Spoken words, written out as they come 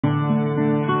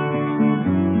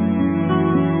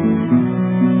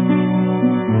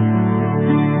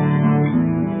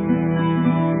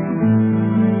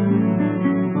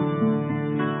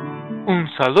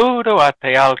saluto a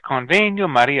te al Convegno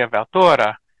Maria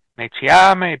Valtorta. Mi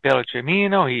chiamo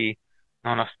Germino e,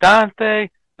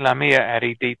 nonostante la mia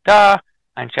eredità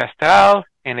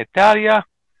ancestrale in Italia,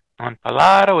 non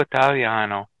parlo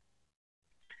italiano.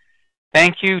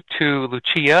 Thank you to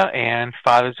Lucia and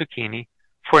Father Zucchini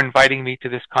for inviting me to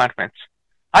this conference.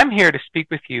 I'm here to speak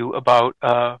with you about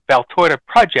a Valtorta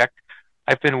project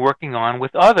I've been working on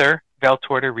with other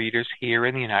Valtorta readers here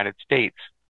in the United States.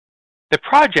 The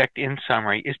project, in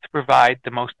summary, is to provide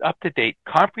the most up-to-date,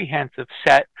 comprehensive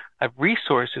set of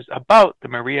resources about the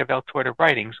Maria Valtorta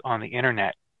writings on the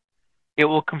Internet. It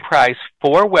will comprise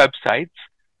 4 websites,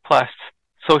 plus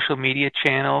social media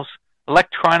channels,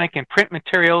 electronic and print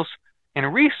materials,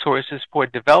 and resources for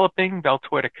developing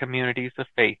Valtorta communities of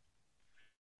faith.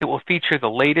 It will feature the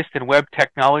latest in web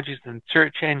technologies and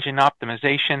search engine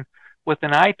optimization with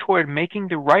an eye toward making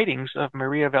the writings of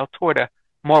Maria Valtorta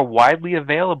more widely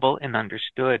available and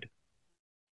understood.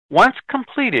 Once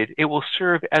completed, it will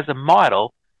serve as a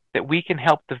model that we can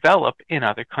help develop in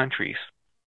other countries.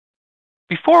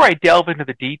 Before I delve into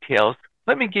the details,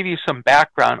 let me give you some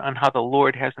background on how the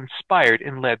Lord has inspired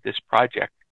and led this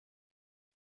project.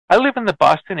 I live in the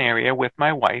Boston area with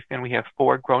my wife, and we have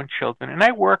 4 grown children, and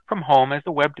I work from home as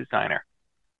a web designer.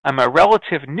 I'm a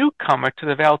relative newcomer to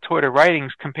the Valtorta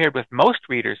writings compared with most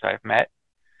readers I've met,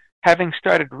 having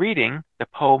started reading the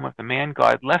Poem of the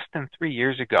Man-God less than 3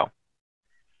 years ago.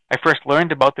 I first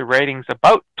learned about the writings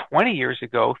about 20 years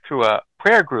ago through a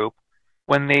prayer group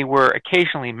when they were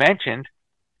occasionally mentioned,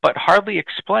 but hardly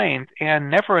explained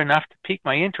and never enough to pique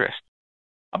my interest.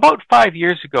 About 5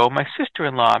 years ago, my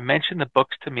sister-in-law mentioned the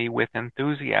books to me with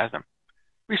enthusiasm.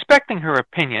 Respecting her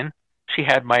opinion, she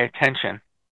had my attention.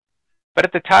 But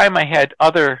at the time, I had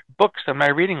other books on my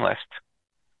reading list.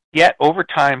 Yet, over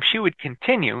time, she would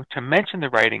continue to mention the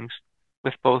writings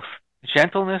with both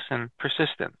gentleness and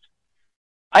persistence.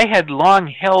 I had long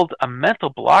held a mental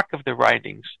block of the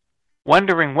writings,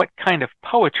 wondering what kind of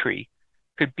poetry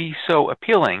could be so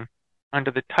appealing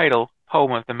under the title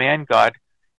Poem of the Man-God,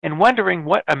 and wondering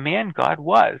what a man-god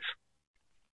was.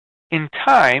 In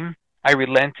time, I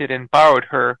relented and borrowed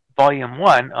her Volume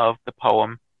 1 of the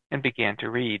poem and began to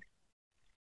read.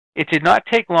 It did not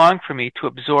take long for me to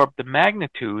absorb the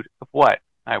magnitude of what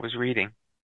I was reading.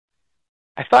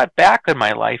 I thought back on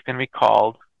my life and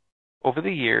recalled, over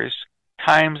the years,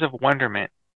 times of wonderment,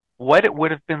 what it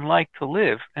would have been like to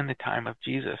live in the time of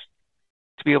Jesus,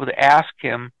 to be able to ask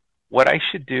him what I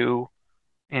should do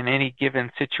in any given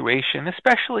situation,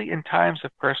 especially in times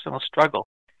of personal struggle,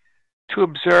 to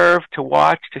observe, to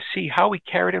watch, to see how he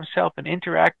carried himself and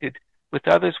interacted with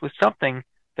others with something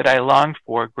that I longed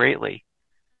for greatly,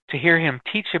 to hear him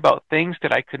teach about things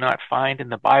that I could not find in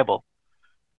the Bible.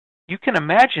 You can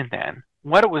imagine then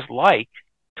what it was like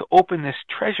to open this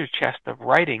treasure chest of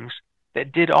writings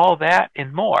that did all that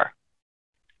and more.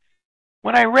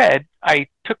 When I read, I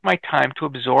took my time to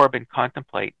absorb and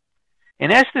contemplate.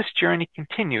 And as this journey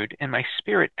continued and my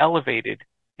spirit elevated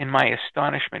and my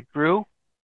astonishment grew,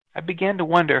 I began to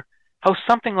wonder how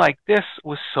something like this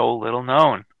was so little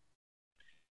known.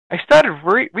 I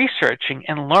started researching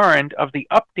and learned of the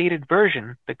updated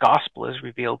version the gospel is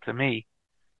revealed to me,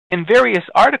 and various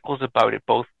articles about it,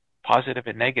 both positive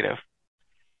and negative.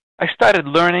 I started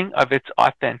learning of its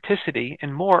authenticity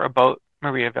and more about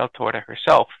Maria Valtorta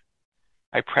herself.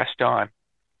 I pressed on.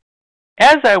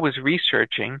 As I was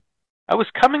researching, I was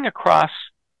coming across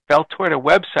Valtorta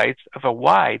websites of a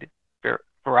wide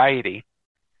variety.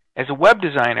 As a web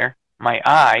designer, my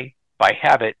eye, by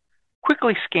habit,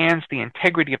 quickly scans the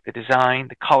integrity of the design,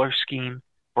 the color scheme,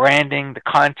 branding, the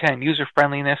content,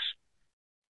 user-friendliness.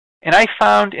 And I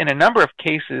found in a number of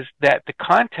cases that the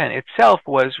content itself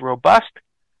was robust,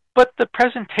 but the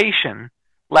presentation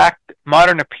lacked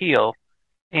modern appeal,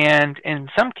 and in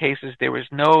some cases there was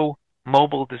no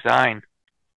mobile design.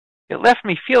 It left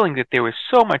me feeling that there was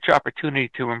so much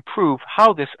opportunity to improve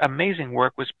how this amazing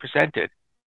work was presented.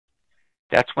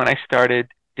 That's when I started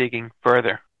digging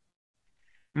further.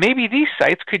 Maybe these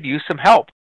sites could use some help.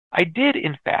 I did,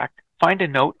 in fact, find a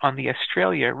note on the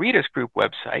Australia Readers Group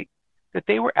website that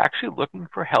they were actually looking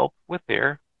for help with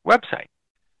their website.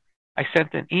 I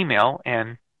sent an email,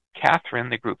 and Catherine,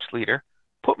 the group's leader,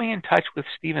 put me in touch with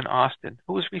Stephen Austin,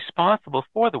 who was responsible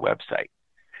for the website.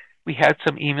 We had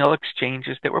some email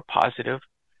exchanges that were positive,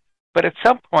 but at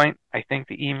some point, I think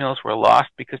the emails were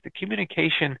lost because the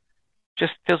communication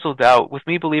just fizzled out, with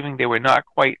me believing they were not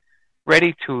quite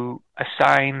ready to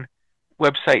assign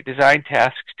website design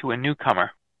tasks to a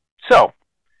newcomer. So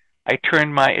I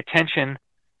turned my attention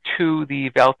to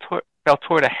the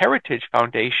Valtorta Heritage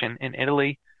Foundation in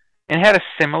Italy and had a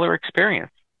similar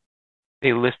experience.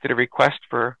 They listed a request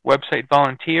for website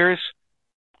volunteers.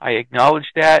 I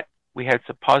acknowledged that. We had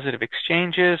some positive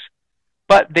exchanges,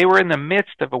 but they were in the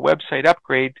midst of a website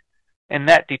upgrade, and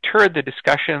that deterred the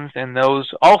discussions, and those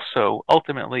also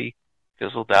ultimately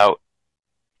fizzled out.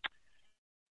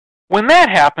 When that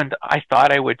happened, I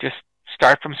thought I would just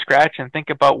start from scratch and think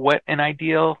about what an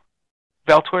ideal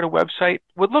Valtorta website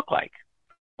would look like.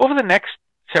 Over the next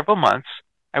several months,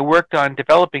 I worked on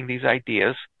developing these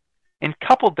ideas and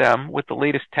coupled them with the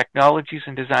latest technologies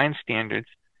and design standards,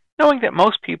 knowing that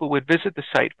most people would visit the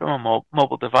site from a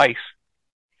mobile device.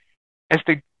 As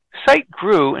the site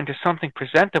grew into something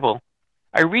presentable,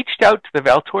 I reached out to the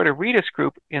Valtorta Readers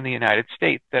Group in the United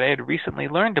States that I had recently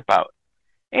learned about,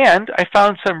 and I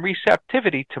found some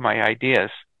receptivity to my ideas.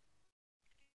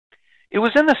 It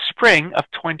was in the spring of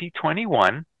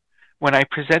 2021 when I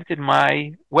presented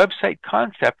my website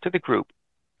concept to the group,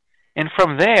 and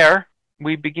from there,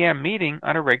 we began meeting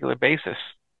on a regular basis.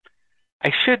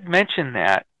 I should mention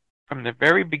that from the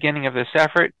very beginning of this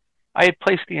effort, I had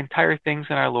placed the entire things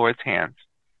in our Lord's hands.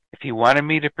 If He wanted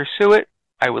me to pursue it,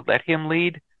 I would let Him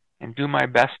lead and do my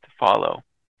best to follow.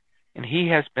 And He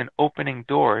has been opening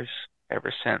doors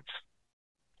ever since.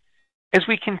 As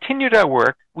we continued our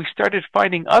work, we started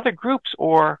finding other groups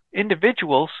or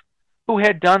individuals who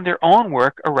had done their own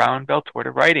work around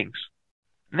Valtorta writings.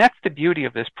 And that's the beauty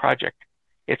of this project.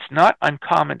 It's not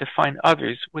uncommon to find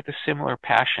others with a similar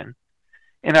passion.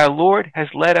 And our Lord has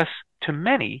led us to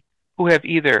many who have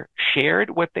either shared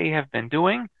what they have been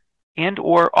doing and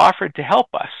or offered to help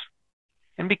us.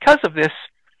 And because of this,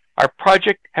 our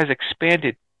project has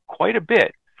expanded quite a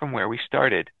bit from where we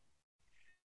started.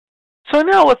 So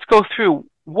now let's go through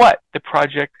what the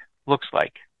project looks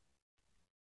like.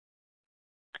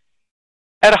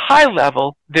 At a high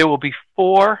level, there will be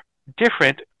 4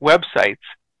 different websites,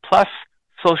 plus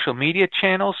social media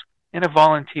channels and a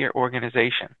volunteer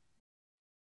organization.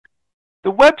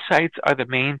 The websites are the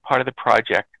main part of the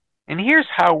project, and here's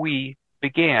how we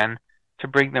began to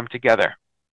bring them together.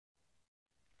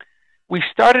 We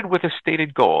started with a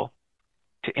stated goal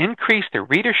to increase the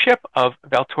readership of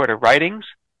Valtorta writings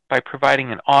by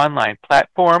providing an online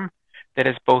platform that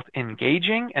is both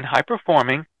engaging and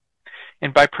high-performing,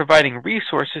 and by providing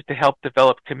resources to help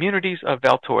develop communities of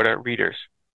Valtorta readers.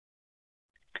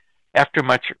 After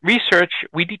much research,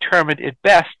 we determined it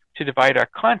best to divide our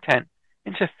content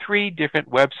into 3 different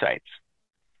websites.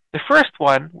 The first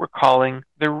one we're calling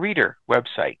the Reader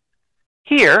website.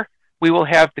 Here, we will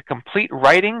have the complete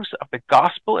writings of the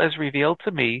Gospel as revealed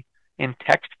to me in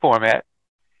text format,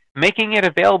 making it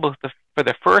available for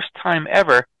the first time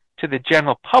ever to the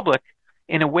general public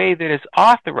in a way that is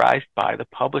authorized by the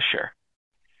publisher.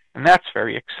 And that's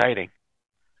very exciting.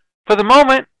 For the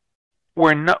moment,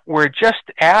 we're just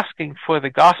asking for the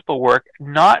gospel work,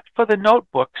 not for the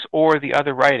notebooks or the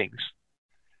other writings.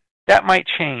 That might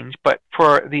change, but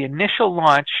for the initial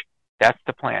launch, that's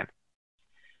the plan.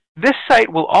 This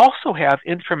site will also have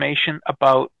information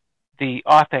about the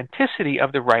authenticity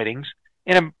of the writings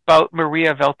and about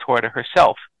Maria Valtorta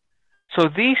herself. So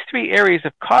these 3 areas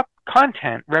of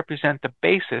content represent the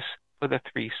basis for the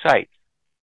 3 sites.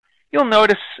 You'll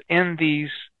notice in these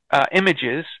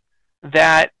images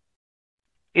that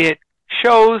it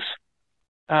shows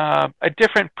a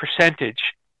different percentage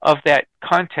of that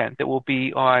content that will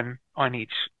be on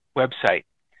each website.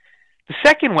 The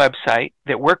second website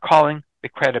that we're calling the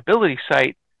credibility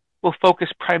site will focus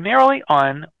primarily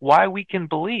on why we can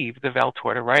believe the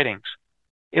Valtorta writings.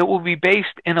 It will be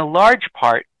based in a large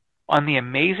part on the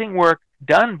amazing work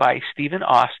done by Stephen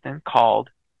Austin called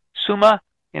Summa,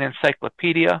 an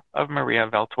Encyclopedia of Maria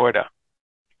Valtorta.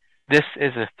 This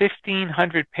is a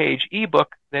 1,500-page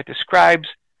ebook that describes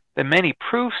the many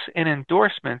proofs and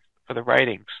endorsements for the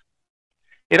writings.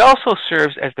 It also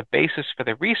serves as the basis for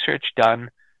the research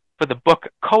done for the book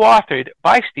co-authored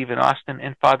by Stephen Austin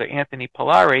and Father Anthony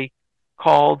Polari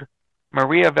called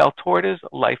Maria Valtorta's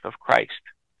Life of Christ.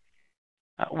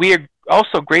 We are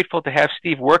also grateful to have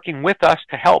Steve working with us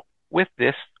to help with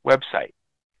this website.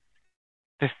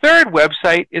 The third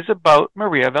website is about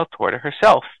Maria Valtorta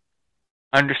herself.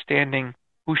 Understanding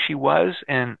who she was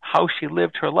and how she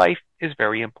lived her life is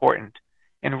very important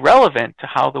and relevant to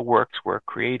how the works were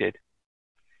created.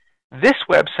 This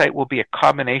website will be a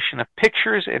combination of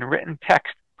pictures and written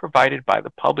text provided by the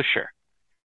publisher.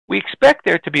 We expect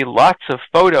there to be lots of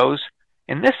photos,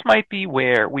 and this might be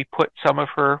where we put some of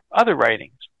her other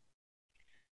writings.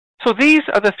 So these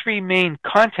are the 3 main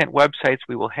content websites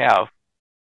we will have.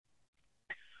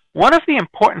 One of the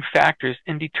important factors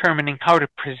in determining how to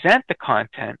present the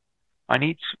content on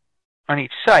each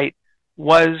site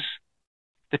was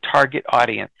the target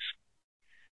audience.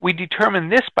 We determine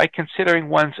this by considering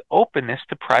one's openness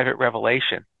to private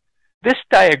revelation. This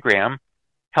diagram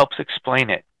helps explain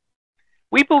it.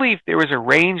 We believe there is a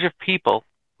range of people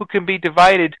who can be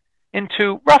divided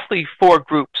into roughly 4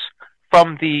 groups,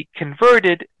 from the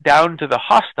converted down to the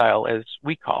hostile, as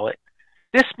we call it.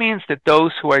 This means that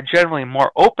those who are generally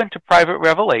more open to private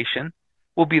revelation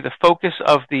will be the focus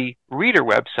of the reader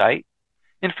website,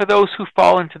 and for those who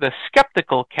fall into the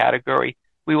skeptical category,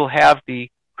 we will have the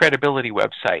credibility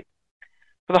website.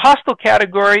 For the hostile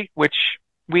category, which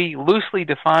we loosely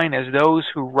define as those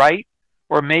who write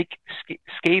or make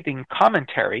scathing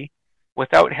commentary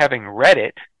without having read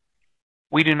it,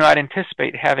 we do not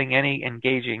anticipate having any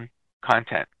engaging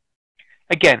content.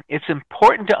 Again, it's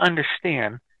important to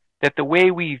understand that the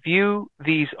way we view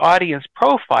these audience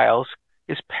profiles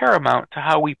is paramount to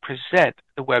how we present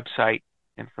the website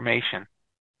information.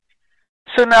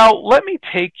 So now let me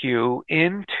take you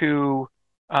into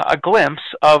a glimpse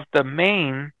of the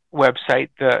main website,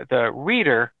 the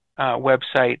reader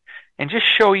website, and just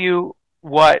show you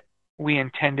what we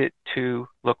intend it to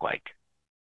look like.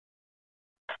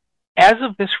 As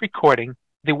of this recording,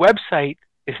 the website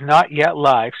is not yet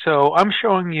live, so I'm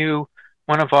showing you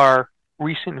one of our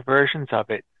recent versions of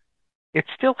it. It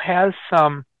still has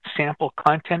some sample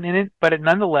content in it, but it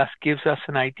nonetheless gives us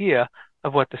an idea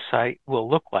of what the site will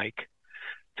look like.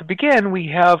 To begin, we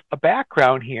have a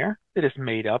background here that is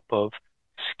made up of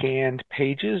scanned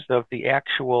pages of the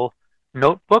actual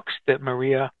notebooks that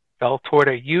Maria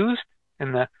Valtorta used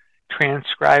in the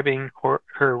transcribing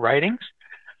her writings.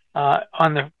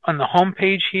 On the home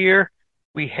page here,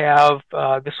 we have,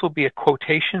 this will be a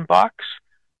quotation box.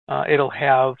 It'll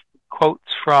have quotes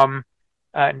from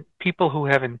people who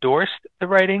have endorsed the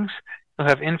writings. It'll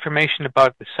have information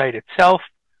about the site itself,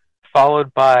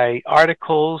 followed by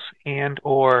articles and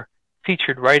or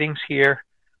featured writings here.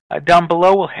 Down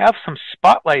below, we'll have some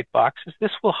spotlight boxes.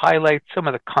 This will highlight some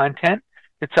of the content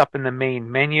that's up in the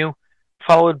main menu,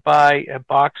 followed by a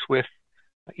box with,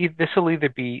 this will either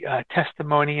be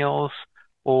testimonials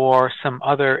or some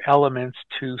other elements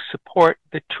to support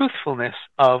the truthfulness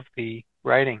of the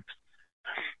writings.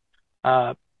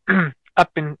 Up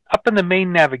in the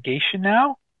main navigation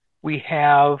now, we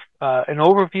have an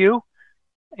overview,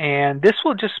 and this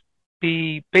will just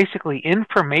be basically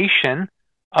information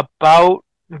about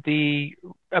the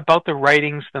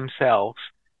writings themselves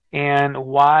and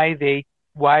why they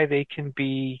can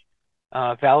be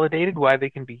validated, why they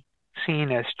can be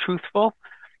seen as truthful.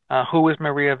 Who is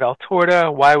Maria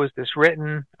Valtorta? Why was this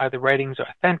written? Are the writings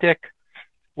authentic?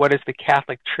 What is the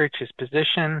Catholic Church's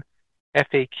position?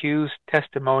 FAQs,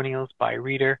 testimonials by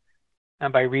readers,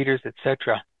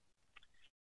 etc.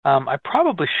 I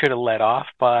probably should have led off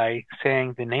by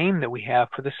saying the name that we have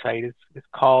for the site is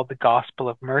called The Gospel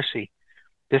of Mercy.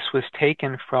 This was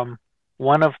taken from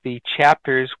one of the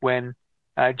chapters when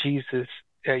Jesus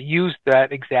used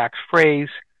that exact phrase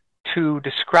to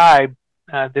describe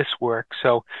this work.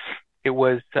 So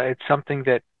it's something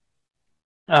that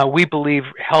we believe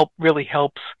really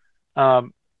helps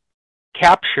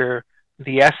capture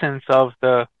the essence of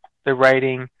the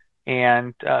writing,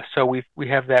 and so we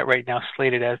have that right now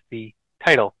slated as the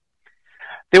title.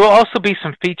 There will also be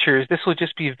some features. This will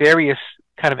just be various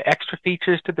kind of extra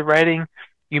features to the writing.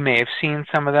 You may have seen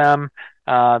some of them.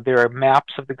 There are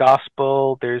maps of the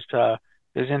gospel. There's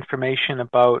information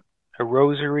about a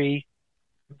rosary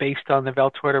based on the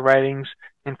Valtorta writings,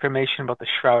 information about the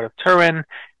Shroud of Turin.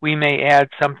 We may add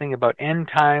something about end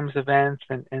times events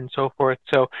and so forth.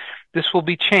 So this will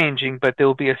be changing, but there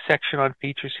will be a section on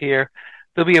features here.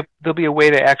 There'll be a way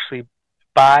to actually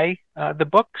buy the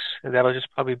books. That'll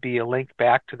just probably be a link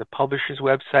back to the publisher's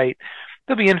website.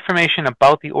 There'll be information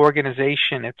about the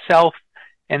organization itself,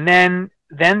 and then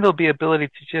there'll be ability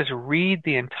to just read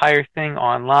the entire thing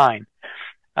online.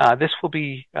 This will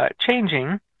be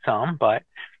changing some, but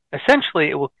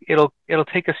essentially it'll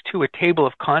take us to a table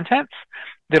of contents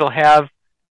that'll have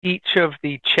each of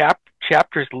the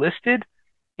chapters listed,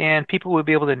 and people will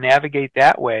be able to navigate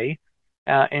that way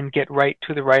and get right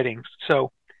to the writings.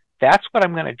 So that's what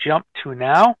I'm going to jump to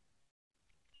now,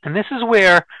 and this is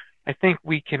where I think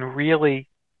we can really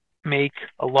make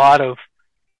a lot of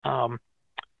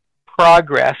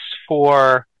progress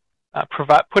for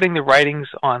putting the writings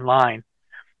online.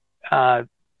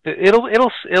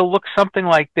 It'll look something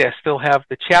like this. They'll have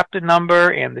the chapter number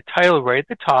and the title right at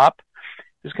the top.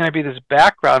 There's going to be this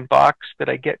background box that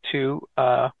I get to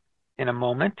in a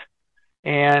moment,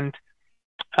 and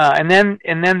then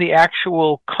the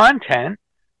actual content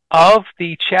of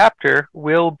the chapter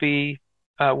will be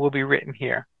written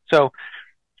here. So,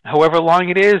 however long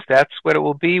it is, that's what it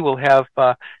will be. We'll have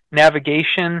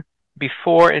navigation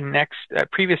before and next,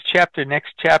 previous chapter,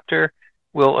 next chapter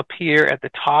will appear at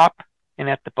the top and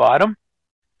at the bottom.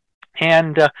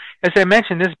 And as I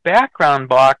mentioned, this background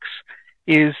box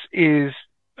is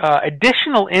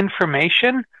additional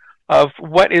information of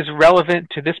what is relevant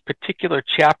to this particular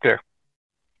chapter.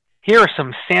 Here are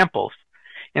some samples.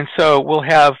 And so we'll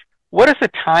have, what is the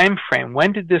time frame?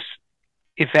 When did this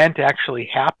event actually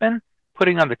happen?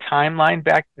 Putting on the timeline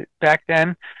back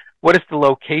then. What is the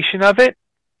location of it?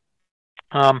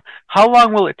 How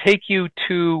long will it take you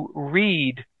to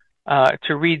read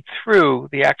through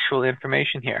the actual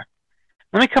information here?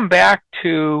 Let me come back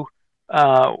to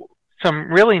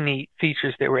some really neat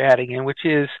features that we're adding in, which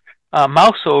is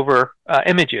mouse over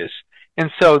images. And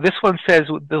so this one says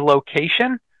the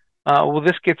location. Well,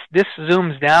 this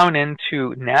zooms down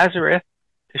into Nazareth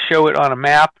to show it on a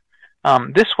map.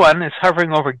 This one is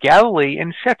hovering over Galilee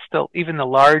and sets even the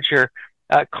larger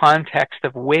context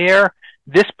of where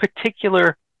this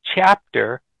particular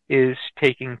chapter is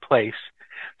taking place.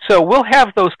 So we'll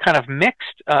have those kind of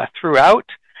mixed throughout.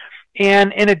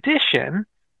 And in addition,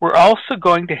 we're also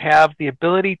going to have the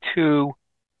ability to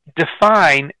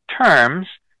define terms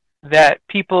that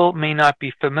people may not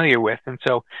be familiar with. And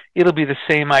so it'll be the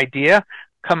same idea,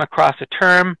 come across a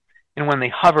term, and when they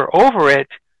hover over it,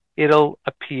 it'll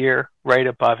appear right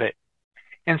above it.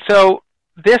 And so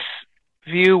this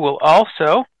view will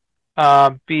also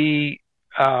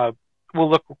will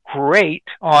look great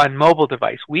on mobile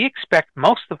device. We expect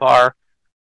most of our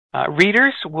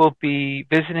readers will be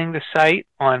visiting the site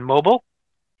on mobile.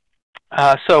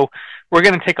 So we're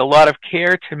going to take a lot of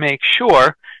care to make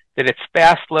sure that it's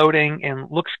fast loading and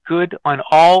looks good on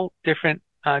all different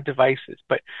devices.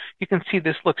 But you can see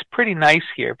this looks pretty nice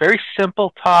here. Very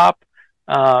simple top,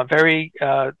 very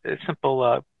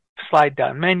simple slide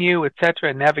down menu,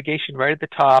 etc. Navigation right at the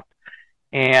top,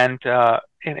 and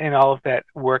all of that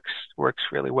works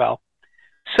really well.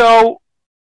 So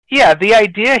yeah, the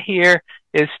idea here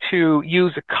is to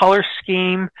use a color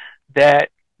scheme that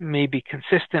may be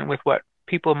consistent with what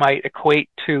people might equate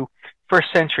to first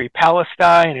century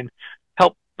Palestine and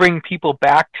help bring people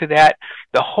back to that.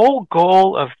 The whole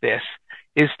goal of this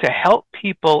is to help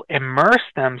people immerse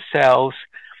themselves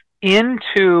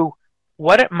into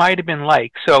what it might have been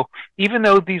like. So even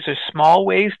though these are small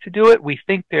ways to do it, we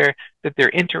think that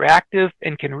they're interactive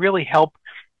and can really help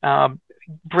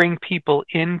bring people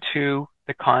into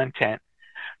the content.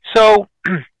 So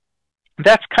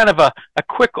that's kind of a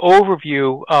quick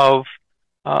overview of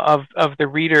the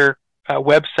reader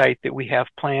website that we have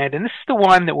planned, and this is the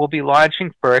one that we'll be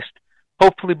launching first.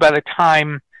 Hopefully, by the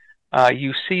time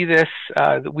you see this,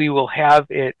 we will have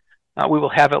it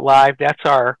live. That's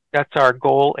our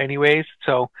goal, anyways.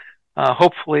 So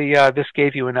hopefully, this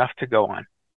gave you enough to go on.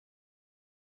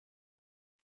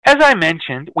 As I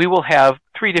mentioned, we will have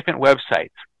 3 different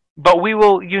websites, but we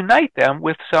will unite them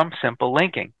with some simple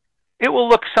linking. It will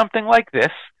look something like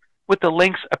this, with the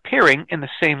links appearing in the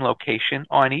same location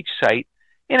on each site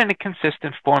and in a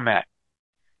consistent format.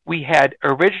 We had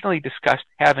originally discussed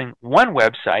having one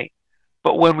website,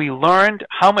 but when we learned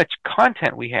how much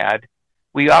content we had,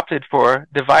 we opted for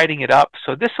dividing it up.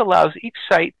 So this allows each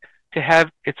site to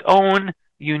have its own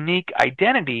unique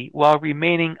identity while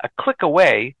remaining a click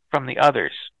away from the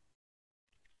others.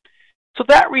 So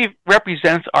that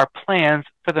represents our plans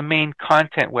for the main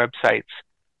content websites,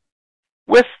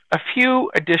 with a few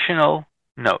additional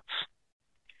notes.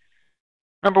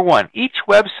 Number 1, each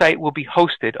website will be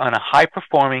hosted on a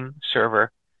high-performing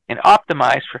server and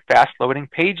optimized for fast-loading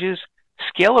pages,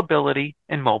 scalability,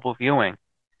 and mobile viewing.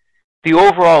 The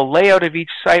overall layout of each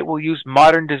site will use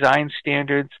modern design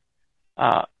standards,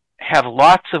 have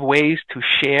lots of ways to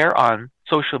share on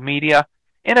social media,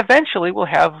 and eventually will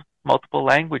have multiple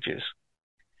languages.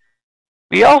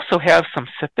 We also have some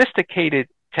sophisticated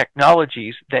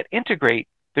technologies that integrate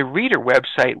the reader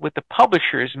website with the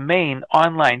publisher's main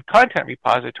online content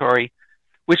repository,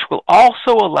 which will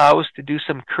also allow us to do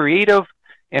some creative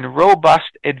and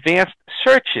robust advanced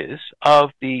searches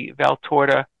of the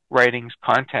Valtorta writings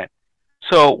content.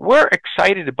 So we're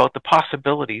excited about the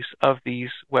possibilities of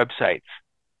these websites.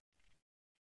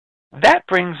 That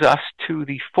brings us to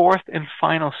the 4th and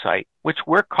final site, which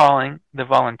we're calling the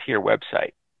volunteer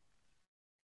website.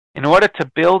 In order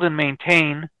to build and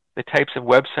maintain the types of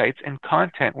websites and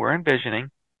content we're envisioning,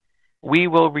 we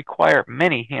will require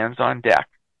many hands on deck,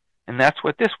 and that's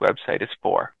what this website is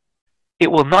for. It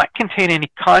will not contain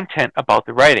any content about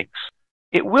the writings.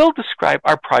 It will describe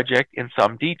our project in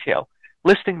some detail,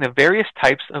 listing the various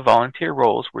types of volunteer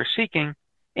roles we're seeking,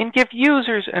 and give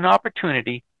users an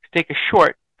opportunity to take a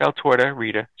short Valtorta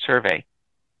reader survey.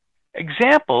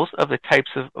 Examples of the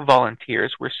types of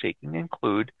volunteers we're seeking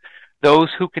include those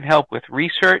who can help with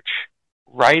research,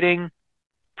 writing,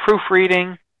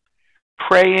 proofreading,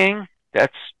 praying,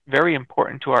 that's very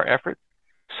important to our efforts,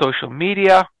 social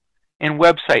media, and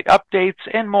website updates,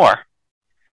 and more.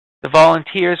 The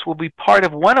volunteers will be part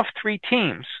of one of three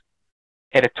teams: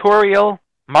 editorial,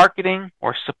 marketing,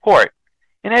 or support.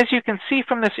 And as you can see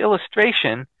from this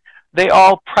illustration, they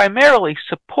all primarily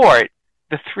support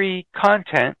the three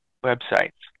content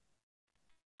websites.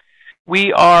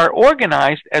 We are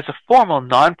organized as a formal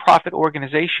nonprofit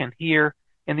organization here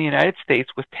in the United States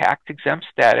with tax-exempt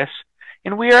status,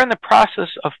 and we are in the process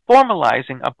of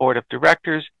formalizing a board of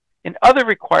directors and other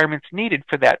requirements needed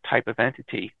for that type of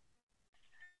entity.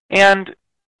 And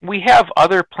we have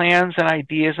other plans and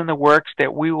ideas in the works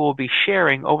that we will be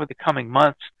sharing over the coming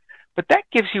months, but that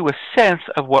gives you a sense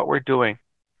of what we're doing.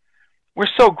 We're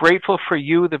so grateful for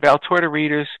you, the Valtorta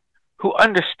readers, who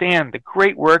understand the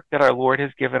great work that our Lord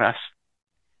has given us.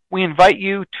 We invite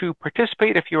you to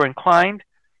participate if you're inclined,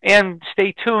 and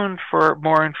stay tuned for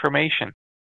more information.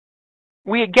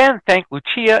 We again thank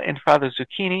Lucia and Father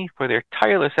Zucchini for their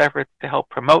tireless efforts to help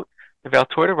promote the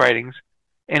Valtorta writings,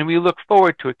 and we look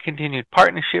forward to a continued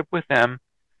partnership with them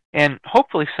and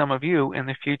hopefully some of you in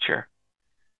the future.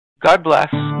 God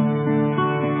bless.